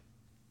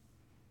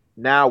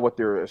now what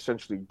they're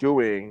essentially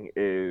doing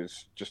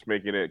is just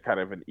making it kind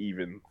of an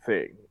even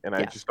thing. And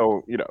I just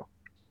don't,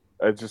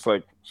 it's just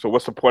like, so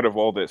what's the point of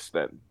all this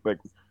then? Like,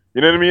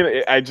 you know what I mean?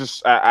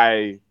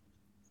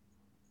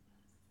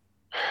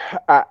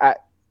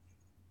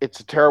 It's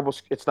a terrible.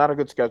 It's not a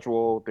good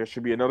schedule. There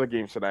should be another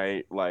game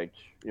tonight. Like,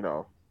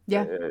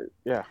 Yeah.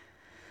 Yeah.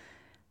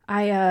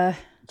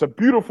 It's a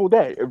beautiful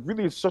day. It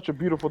really is such a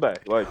beautiful day.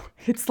 Like,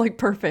 it's like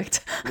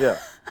perfect. Yeah.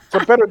 It's a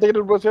better day than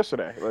it was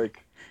yesterday.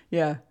 Like,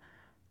 yeah.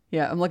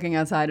 Yeah, I'm looking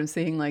outside. I'm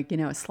seeing like,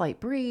 a slight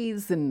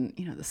breeze and,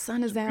 the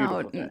sun is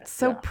out. And it's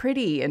so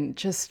pretty. And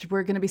just,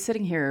 we're going to be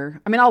sitting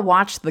here. I mean, I'll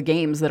watch the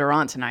games that are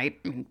on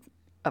tonight,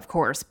 of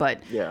course. But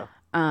yeah,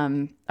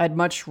 I'd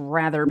much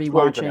rather be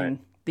watching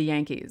the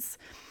Yankees.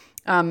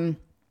 I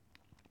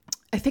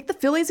think the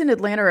Phillies in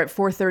Atlanta are at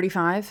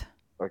 4:35.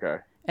 Okay.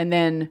 And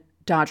then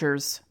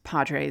Dodgers,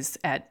 Padres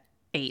at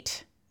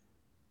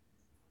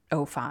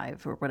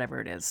 8:05 or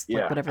whatever it is.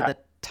 Yeah. Like whatever the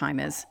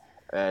time is.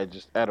 I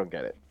don't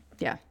get it.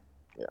 Yeah.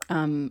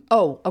 Yeah.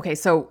 Okay.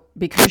 So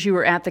because you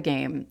were at the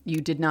game, you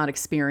did not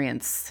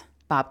experience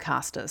Bob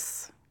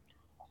Costas.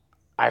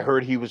 I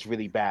heard he was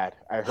really bad.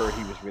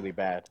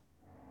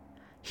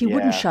 He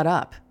wouldn't shut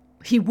up.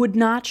 He would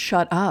not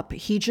shut up.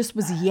 He just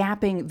was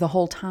yapping the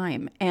whole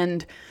time.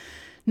 And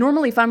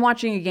normally if I'm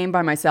watching a game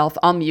by myself,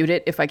 I'll mute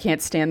it if I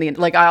can't stand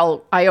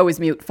I always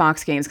mute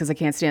Fox games because I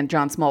can't stand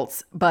John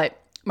Smoltz. But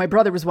my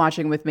brother was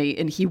watching with me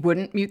and he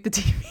wouldn't mute the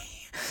TV.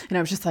 And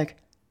I was just like,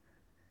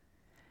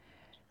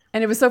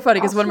 and it was so funny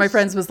because one of my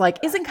friends was like,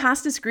 isn't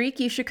Costas Greek?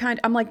 You should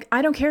I'm like,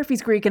 I don't care if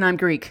he's Greek and I'm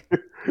Greek.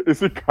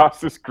 Isn't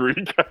Costas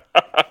Greek?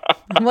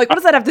 I'm like, what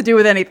does that have to do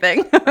with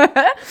anything?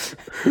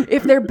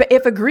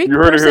 If a Greek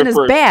person is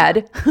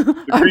bad,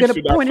 I'm going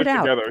to point it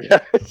out.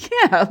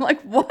 Yeah, I'm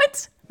like,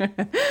 what?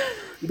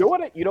 You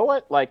know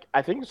what? Like,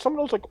 I think some of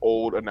those like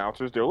old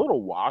announcers, they're a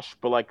little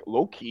washed, but like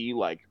low key,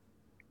 like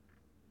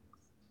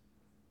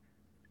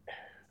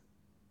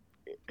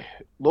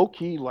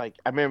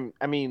I mean,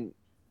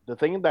 the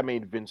thing that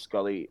made Vince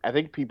Scully, I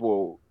think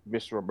people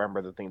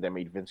misremember the thing that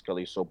made Vince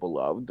Scully so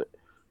beloved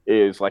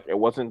is like, it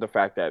wasn't the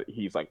fact that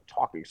he's like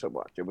talking so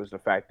much. It was the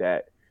fact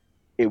that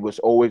it was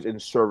always in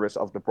service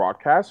of the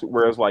broadcast.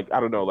 Whereas like,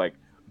 I don't know, like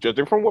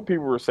judging from what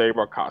people were saying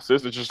about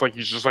Costas, it's just like,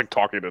 he's just like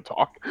talking to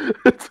talk.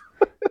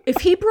 If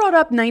he brought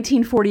up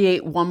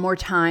 1948 one more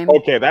time.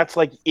 Okay, that's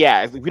like,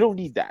 yeah, we don't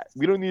need that.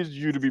 We don't need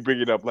you to be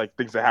bringing up like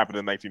things that happened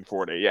in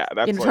 1940. Yeah,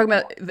 that's like, talking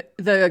about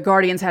the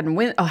Guardians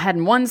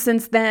hadn't won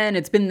since then.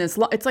 It's been this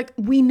long. It's like,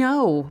 we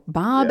know,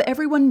 Bob. Yeah.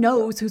 Everyone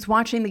knows who's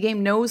watching the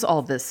game knows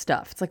all this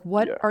stuff. It's like,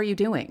 what are you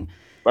doing?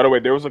 By the way,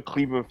 there was a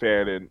Cleveland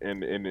fan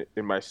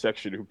in my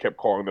section who kept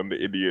calling them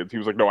the Indians. He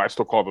was like, no, I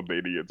still call them the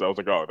Indians. I was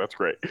like, oh, that's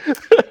great.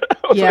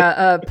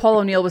 Paul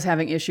O'Neill was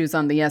having issues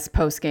on the Yes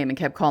post game and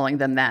kept calling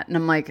them that. And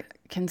I'm like,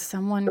 can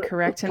someone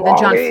correct him?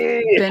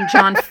 Then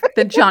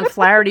John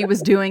Flaherty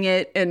was doing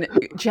it, and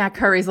Jack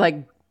Curry's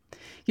like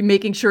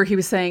making sure he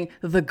was saying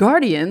the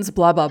Guardians,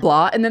 blah blah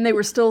blah, and then they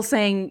were still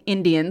saying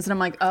Indians, and I'm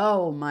like,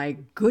 oh my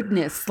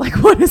goodness, like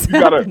what is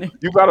happening?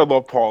 You gotta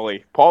love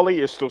Paulie.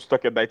 Paulie is still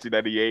stuck in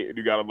 1998, and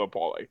you gotta love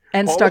Paulie.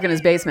 And Paulie, stuck in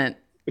his basement,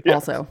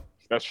 also.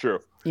 That's true.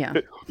 Yeah.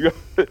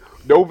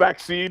 No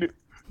vaccine,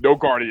 no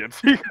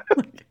Guardians. You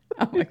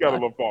gotta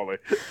love Paulie.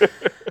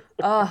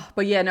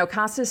 But yeah, no,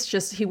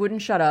 Costas he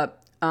wouldn't shut up.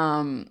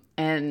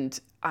 And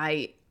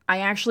I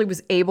actually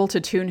was able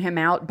to tune him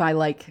out by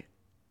like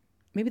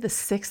maybe the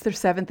 6th or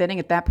 7th inning.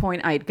 At that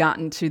point, I had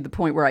gotten to the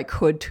point where I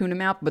could tune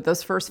him out. But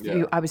those first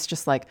few, I was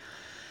just like,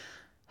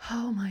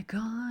 oh my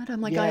God.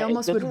 I'm like, I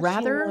almost would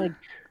rather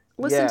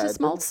listen to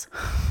Smoltz.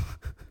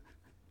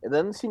 It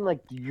doesn't seem like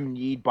you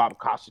need Bob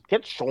Costas.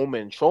 Get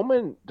Shulman.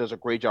 Shulman does a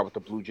great job with the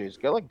Blue Jays.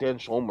 Get like Dan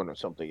Shulman or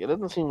something. It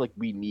doesn't seem like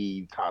we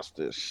need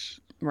Costas.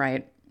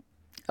 Right.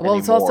 Well,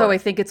 I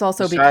think it's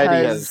also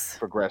Society because has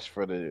progressed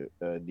for the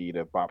need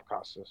of Bob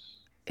Costas.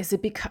 Is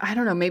it because, I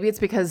don't know, maybe it's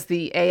because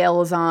the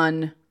AL is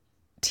on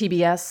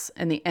TBS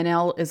and the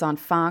NL is on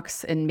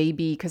Fox, and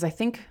maybe because I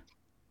think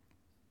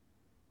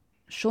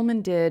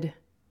Shulman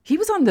he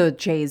was on the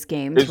Jays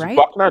games, right?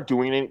 Buck not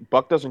doing anything?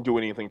 Buck doesn't do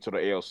anything to the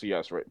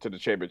ALCS, right? To the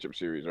championship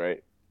series,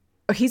 right?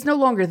 He's no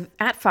longer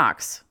at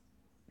Fox.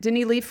 Didn't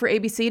he leave for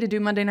ABC to do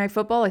Monday Night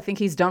Football? I think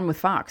he's done with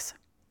Fox.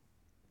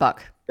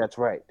 Buck. That's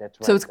right.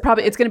 So it's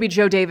it's going to be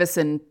Joe Davis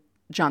and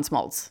John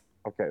Smoltz.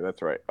 Okay,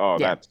 that's right. Oh,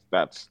 yeah.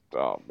 That's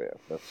oh man,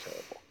 that's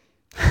terrible.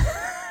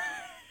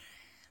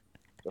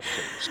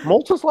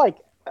 Smoltz is like,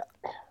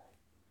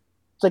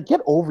 it's like, get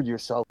over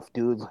yourself,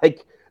 dude.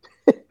 Like,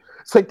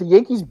 it's like the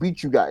Yankees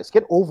beat you guys.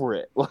 Get over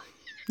it.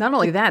 Not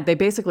only that, they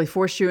basically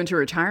forced you into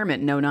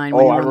retirement in 2009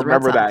 when you were on the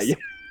Red Sox. I remember that.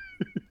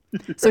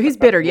 So he's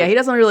bitter. Yeah, he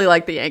doesn't really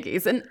like the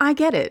Yankees, and I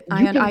get it.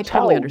 I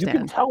totally understand. You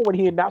can tell when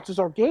he announces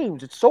our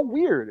games. It's so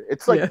weird.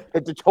 It's like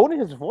the tone in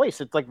his voice.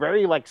 It's like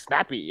very like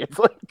snappy. It's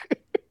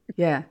like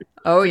yeah.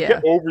 Oh yeah.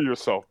 Get over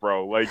yourself,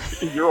 bro. Like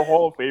you're a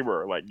Hall of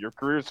Famer. Like your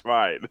career's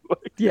fine.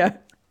 Like, yeah.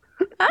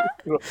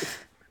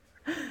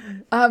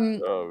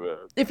 oh man.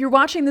 If you're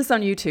watching this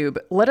on YouTube,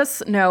 let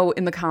us know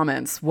in the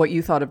comments what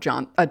you thought of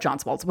John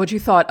Smoltz, what you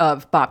thought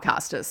of Bob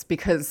Costas,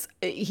 because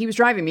he was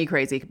driving me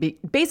crazy,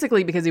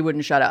 basically because he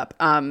wouldn't shut up.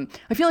 I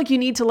feel like you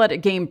need to let a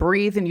game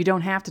breathe, and you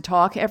don't have to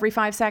talk every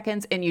 5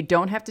 seconds, and you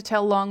don't have to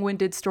tell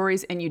long-winded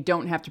stories, and you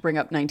don't have to bring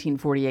up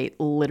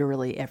 1948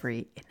 literally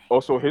every inning.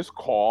 Also, his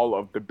call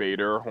of the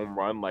Bader home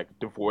run, like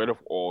devoid of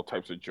all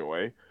types of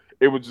joy,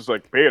 it was just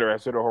like Bader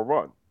has hit a home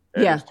run.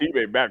 And his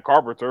teammate, Matt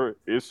Carpenter,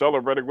 is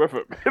celebrating with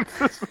him. It's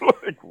just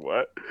like,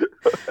 what?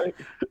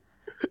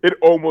 It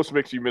almost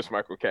makes you miss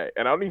Michael Kay.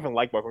 And I don't even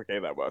like Michael Kay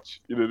that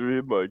much. You know what I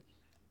mean? Like,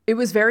 it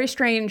was very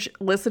strange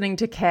listening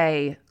to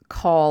Kay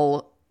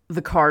call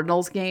the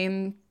Cardinals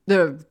game,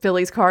 the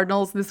Phillies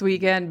Cardinals this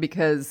weekend,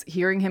 because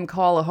hearing him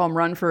call a home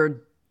run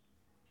for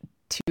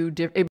it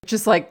was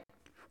just like,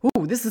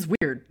 ooh, this is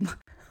weird.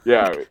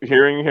 Yeah,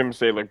 hearing him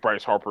say, like,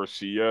 Bryce Harper,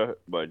 see ya,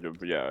 like,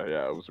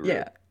 yeah, it was weird.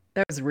 Yeah.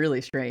 That was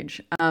really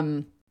strange.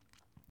 Anything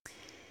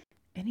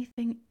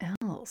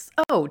else?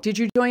 Oh, did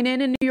you join in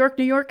New York?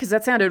 Because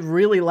that sounded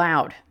really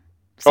loud.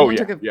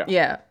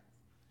 Yeah.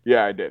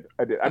 Yeah, I did.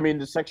 I mean,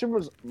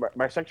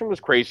 my section was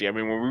crazy. I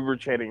mean, when we were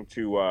chanting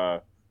to,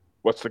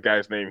 what's the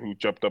guy's name who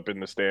jumped up in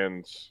the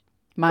stands?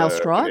 Miles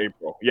Straw? In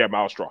April. Yeah,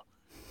 Miles Straw.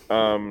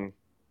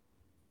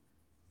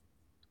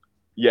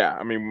 Yeah,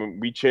 I mean, when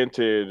we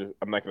chanted,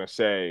 I'm not going to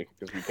say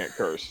because we can't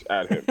curse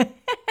at him.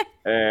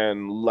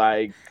 And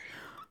like,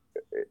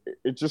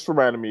 it just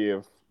reminded me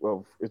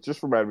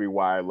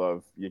why I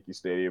love Yankee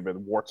Stadium,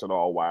 and warts and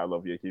all why I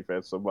love Yankee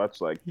fans so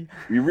much. Like,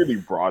 we really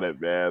brought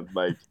it, man.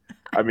 Like,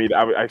 I mean,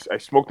 I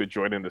smoked a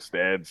joint in the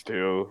stands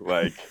too.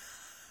 Like,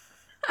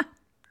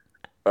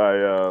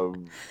 I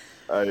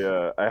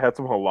had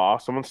some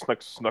halal. Someone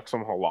snuck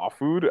some halal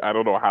food. I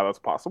don't know how that's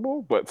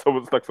possible, but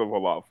someone snuck some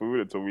halal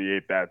food, and so we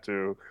ate that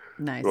too.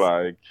 Nice.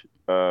 Like,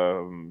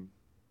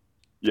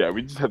 yeah,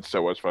 we just had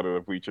so much fun in the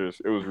bleachers.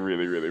 It was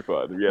really, really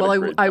fun.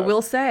 Well, I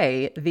will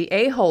say the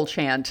a-hole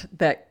chant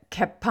that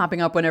kept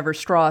popping up whenever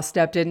Straw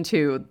stepped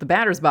into the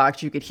batter's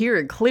box, you could hear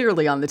it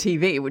clearly on the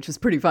TV, which is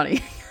pretty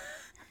funny.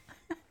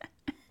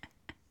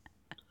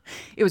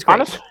 It was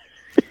great.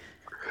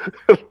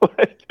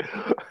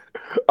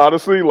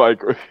 Honestly,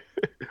 like,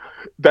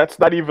 that's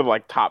not even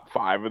like top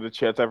 5 of the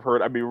chants I've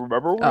heard. I mean,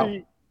 remember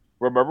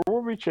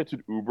when we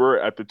chanted Uber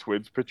at the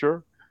Twins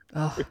pitcher?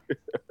 Oh,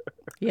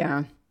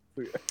 yeah.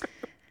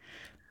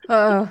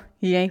 Oh,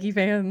 Yankee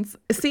fans.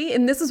 See,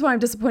 and this is why I'm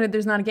disappointed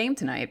there's not a game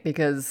tonight,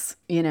 because,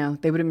 you know,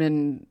 they would have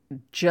been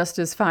just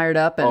as fired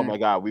up. And, oh, my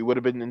God. We would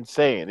have been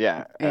insane.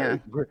 Yeah.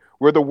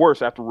 We're the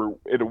worst after we're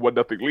in a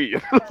 1-0 lead.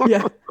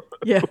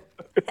 Yeah.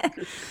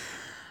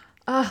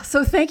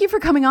 So thank you for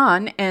coming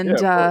on.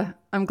 And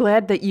I'm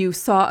glad that you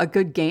saw a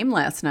good game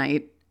last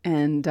night.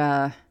 And,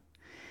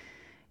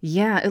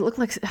 yeah, it looked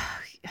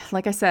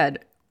like I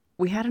said,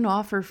 we had an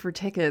offer for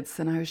tickets,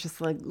 and I was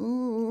just like,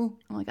 ooh.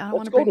 I'm like, I don't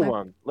want to bring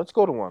one. Let's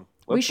go to one.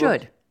 We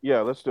should. Yeah,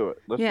 let's do it.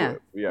 Let's do it.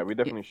 Yeah, we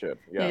definitely should.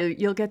 Yeah.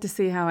 You'll get to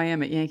see how I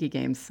am at Yankee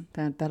games.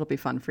 That'll be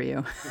fun for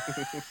you.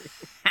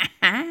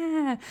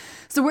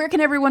 So where can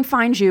everyone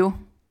find you?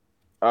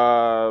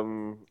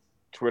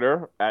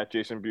 Twitter at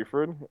Jason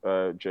Buford,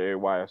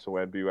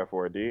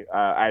 JAYSONBUFORD.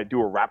 I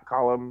do a rap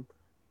column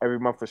every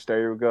month for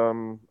Stereo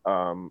Gum,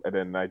 and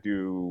then I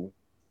do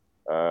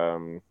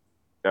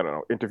I don't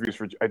know,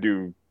 interviews I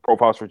do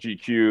profiles for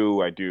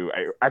GQ.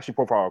 I actually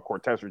profile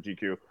Cortez for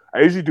GQ. I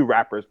usually do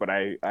rappers, but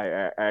I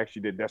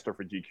actually did Nestor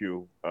for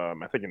GQ.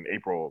 I think in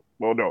April.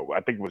 Well, no,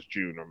 I think it was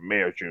June or May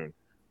or June.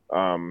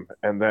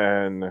 And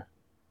then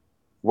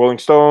Rolling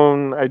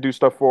Stone, I do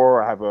stuff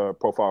for. I have a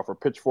profile for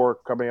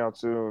Pitchfork coming out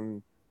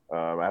soon.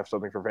 I have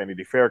something for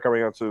Vanity Fair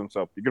coming out soon.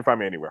 So you can find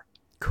me anywhere.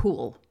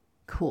 Cool.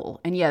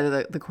 And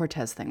yeah, the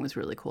Cortez thing was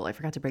really cool. I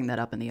forgot to bring that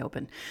up in the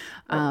open.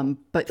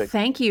 But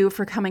thank you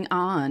for coming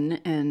on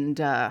and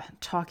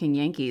talking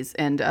Yankees.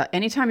 And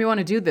anytime you want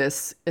to do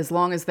this, as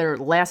long as they're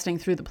lasting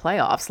through the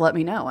playoffs, let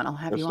me know and I'll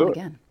have you on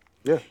again.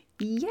 Yeah.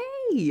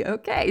 Yay.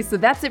 Okay. So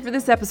that's it for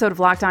this episode of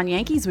Locked On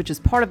Yankees, which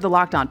is part of the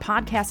Locked On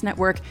Podcast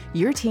Network,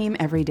 your team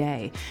every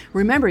day.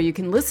 Remember, you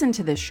can listen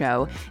to this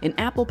show in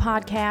Apple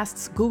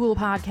Podcasts, Google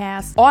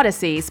Podcasts,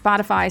 Odyssey,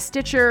 Spotify,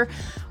 Stitcher,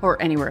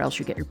 or anywhere else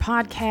you get your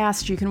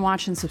podcasts. You can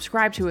watch and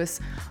subscribe to us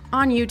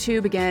on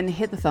YouTube. Again,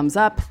 hit the thumbs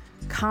up,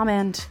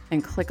 comment,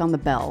 and click on the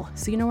bell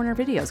so you know when our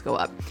videos go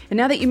up. And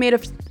now that you made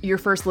your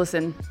first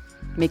listen,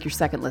 make your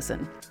second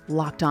listen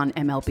Locked On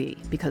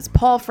MLB, because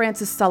Paul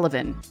Francis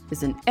Sullivan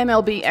is an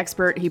MLB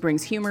expert. He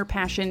brings humor,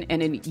 passion,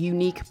 and a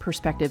unique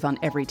perspective on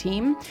every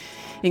team,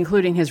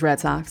 including his Red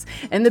Sox,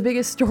 and the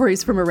biggest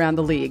stories from around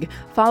the league.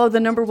 Follow the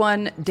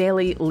 #1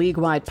 daily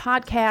league-wide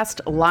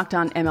podcast, Locked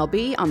On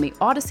MLB, on the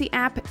Odyssey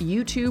app,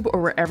 YouTube,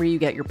 or wherever you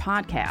get your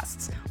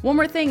podcasts. One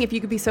more thing, if you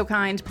could be so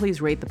kind,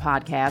 please rate the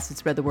podcast and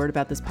spread the word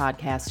about this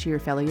podcast to your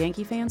fellow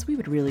Yankee fans. We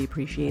would really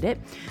appreciate it.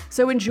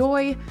 So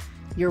enjoy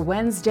your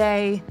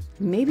Wednesday.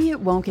 Maybe it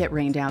won't get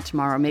rained out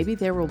tomorrow. Maybe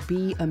there will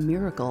be a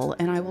miracle,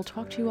 and I will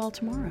talk to you all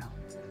tomorrow.